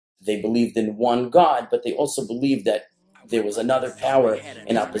they believed in one God, but they also believed that there was another power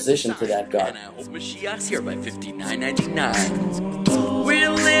in opposition to that God. Mashiach's here by 59.99.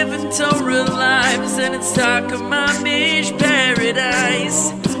 We're living Torah lives, and it's talk of mamish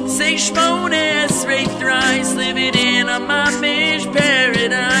paradise. Say Shmona Esrei thrice, living in a mamish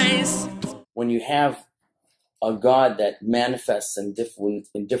paradise. When you have a God that manifests in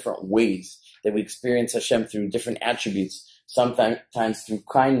different ways, that we experience Hashem through different attributes, sometimes through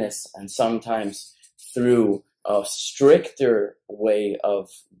kindness and sometimes through a stricter way of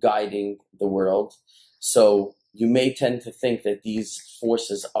guiding the world. So you may tend to think that these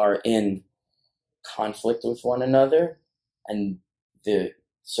forces are in conflict with one another, and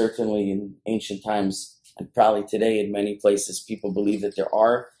certainly in ancient times and probably today in many places, people believe that there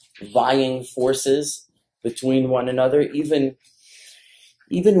are vying forces between one another. Even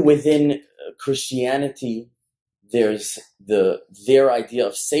within Christianity, there's their idea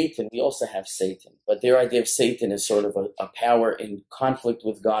of Satan. We also have Satan, but their idea of Satan is sort of a power in conflict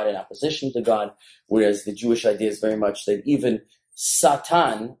with God, in opposition to God, whereas the Jewish idea is very much that even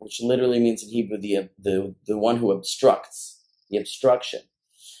Satan, which literally means in Hebrew the one who obstructs, the obstruction,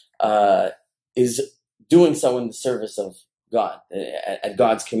 is doing so in the service of God, at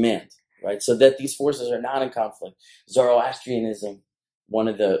God's command, right? So that these forces are not in conflict. Zoroastrianism,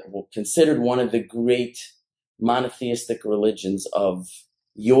 considered one of the great monotheistic religions of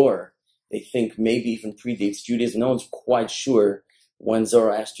yore, they think maybe even predates Judaism. No one's quite sure when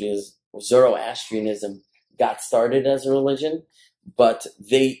Zoroastrianism got started as a religion, but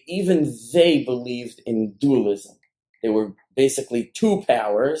they believed in dualism. There were basically two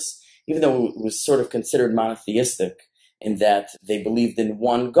powers, even though it was sort of considered monotheistic in that they believed in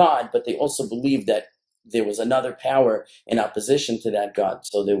one God, but they also believed that there was another power in opposition to that God.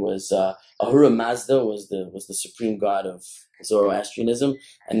 So there was Ahura Mazda was the supreme god of Zoroastrianism,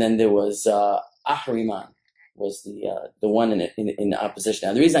 and then there was Ahriman was the one in opposition.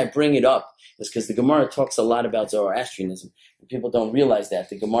 Now the reason I bring it up is because the Gemara talks a lot about Zoroastrianism, and people don't realize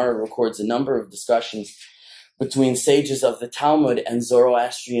that the Gemara records a number of discussions between sages of the Talmud and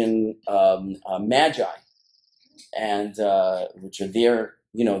Zoroastrian magi, and which are their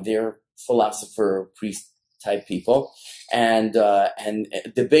philosopher, priest type people, and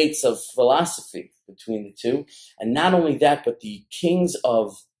debates of philosophy between the two. And not only that, but the kings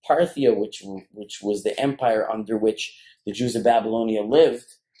of Parthia, which was the empire under which the Jews of Babylonia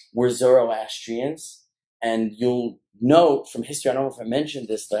lived, were Zoroastrians. And you'll know from history, I don't know if I mentioned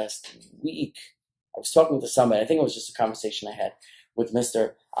this last week, I was talking to somebody, I think it was just a conversation I had with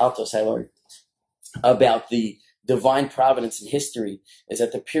Mr. Altos Hilary, about the divine providence in history, is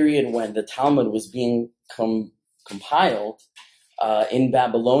at the period when the Talmud was being compiled in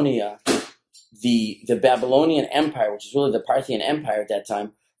Babylonia, the Babylonian Empire, which is really the Parthian Empire at that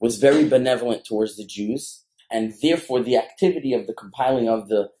time, was very benevolent towards the Jews, and therefore the activity of the compiling of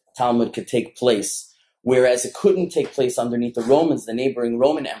the Talmud could take place, whereas it couldn't take place underneath the Romans, the neighboring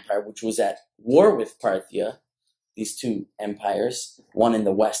Roman Empire, which was at war with Parthia, these two empires, one in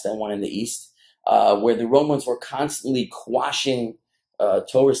the west and one in the east, where the Romans were constantly quashing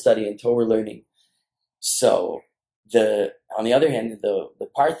Torah study and Torah learning. So, on the other hand, the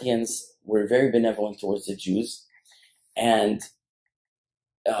Parthians were very benevolent towards the Jews, and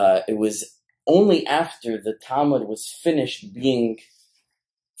it was only after the Talmud was finished being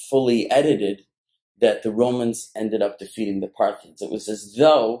fully edited that the Romans ended up defeating the Parthians. It was as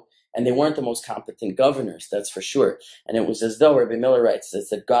though, and they weren't the most competent governors, that's for sure, and it was as though, Rabbi Miller writes,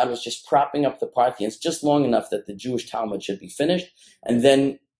 that God was just propping up the Parthians just long enough that the Jewish Talmud should be finished, and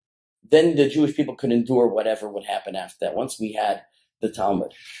then the Jewish people could endure whatever would happen after that, once we had the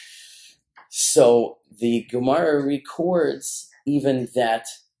Talmud. So the Gemara records even that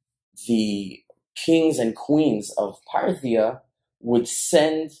the kings and queens of Parthia would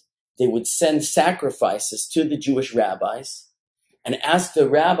send sacrifices to the Jewish rabbis and ask the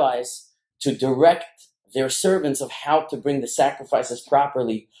rabbis to direct their servants of how to bring the sacrifices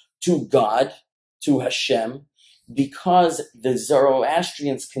properly to God, to Hashem, because the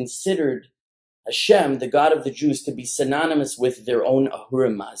Zoroastrians considered Hashem, the God of the Jews, to be synonymous with their own Ahura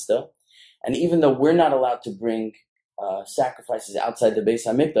Mazda. And even though we're not allowed to bring sacrifices outside the Beis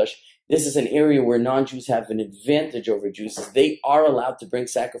HaMikdash, this is an area where non-Jews have an advantage over Jews. They are allowed to bring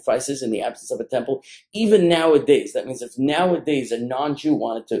sacrifices in the absence of a temple, even nowadays. That means if nowadays a non-Jew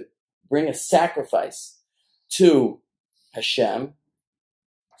wanted to bring a sacrifice to Hashem,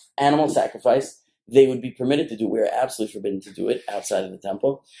 animal sacrifice, they would be permitted to do it. We are absolutely forbidden to do it outside of the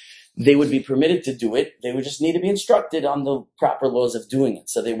temple. They would be permitted to do it. They would just need to be instructed on the proper laws of doing it.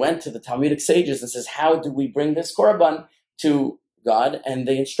 So they went to the Talmudic sages and says, how do we bring this korban to God, and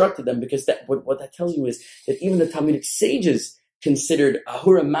they instructed them, because what that tells you is that even the Talmudic sages considered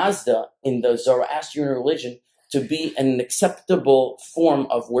Ahura Mazda in the Zoroastrian religion to be an acceptable form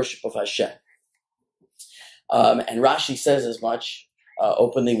of worship of Hashem. And Rashi says as much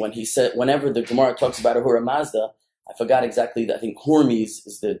openly when he said, whenever the Gemara talks about Ahura Mazda, I forgot exactly, I think Hormes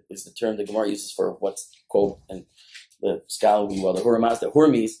is the term the Gemara uses for what's called in the scholarly world, Ahura Mazda,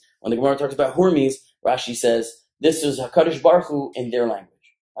 Hormes. When the Gemara talks about Hormes, Rashi says, this is HaKadosh Baruch Hu in their language.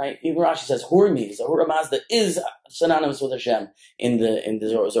 Right? Even Rashi says Hormes, Ahura Mazda is synonymous with Hashem in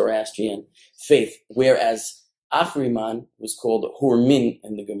the Zoroastrian faith, whereas Achriman was called Hormin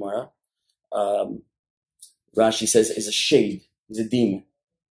in the Gemara. Rashi says is a shade, is a demon.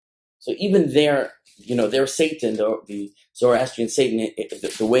 So even their Satan, the Zoroastrian Satan,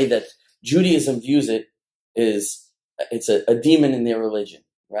 the way that Judaism views it is it's a demon in their religion,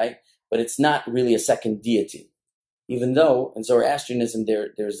 right? But it's not really a second deity. Even though in Zoroastrianism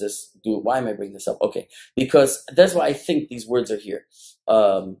there's this, why am I bringing this up? Okay, because that's why I think these words are here.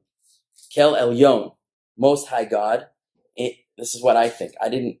 Kel Elyon, Most High God. This is what I think.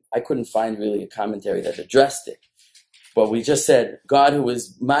 I couldn't find really a commentary that addressed it. But we just said God who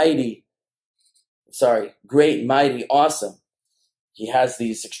is great, mighty, awesome. He has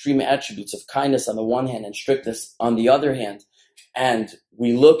these extreme attributes of kindness on the one hand and strictness on the other hand. And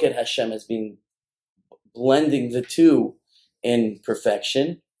we look at Hashem as being blending the two in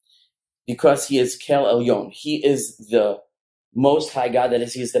perfection because he is Kel Elyon. He is the Most High God. That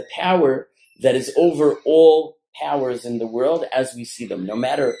is, he is the power that is over all powers in the world as we see them. No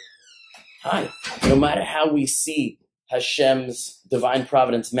matter how we see Hashem's divine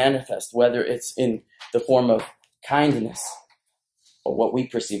providence manifest, whether it's in the form of kindness, or what we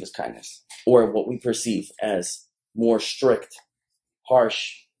perceive as kindness, or what we perceive as more strict,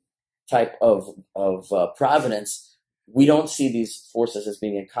 harsh type of providence, we don't see these forces as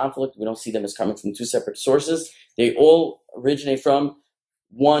being in conflict. We don't see them as coming from two separate sources. They all originate from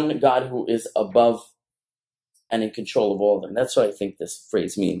one God who is above and in control of all of them. That's what I think this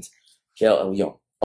phrase means, Kel Elyon.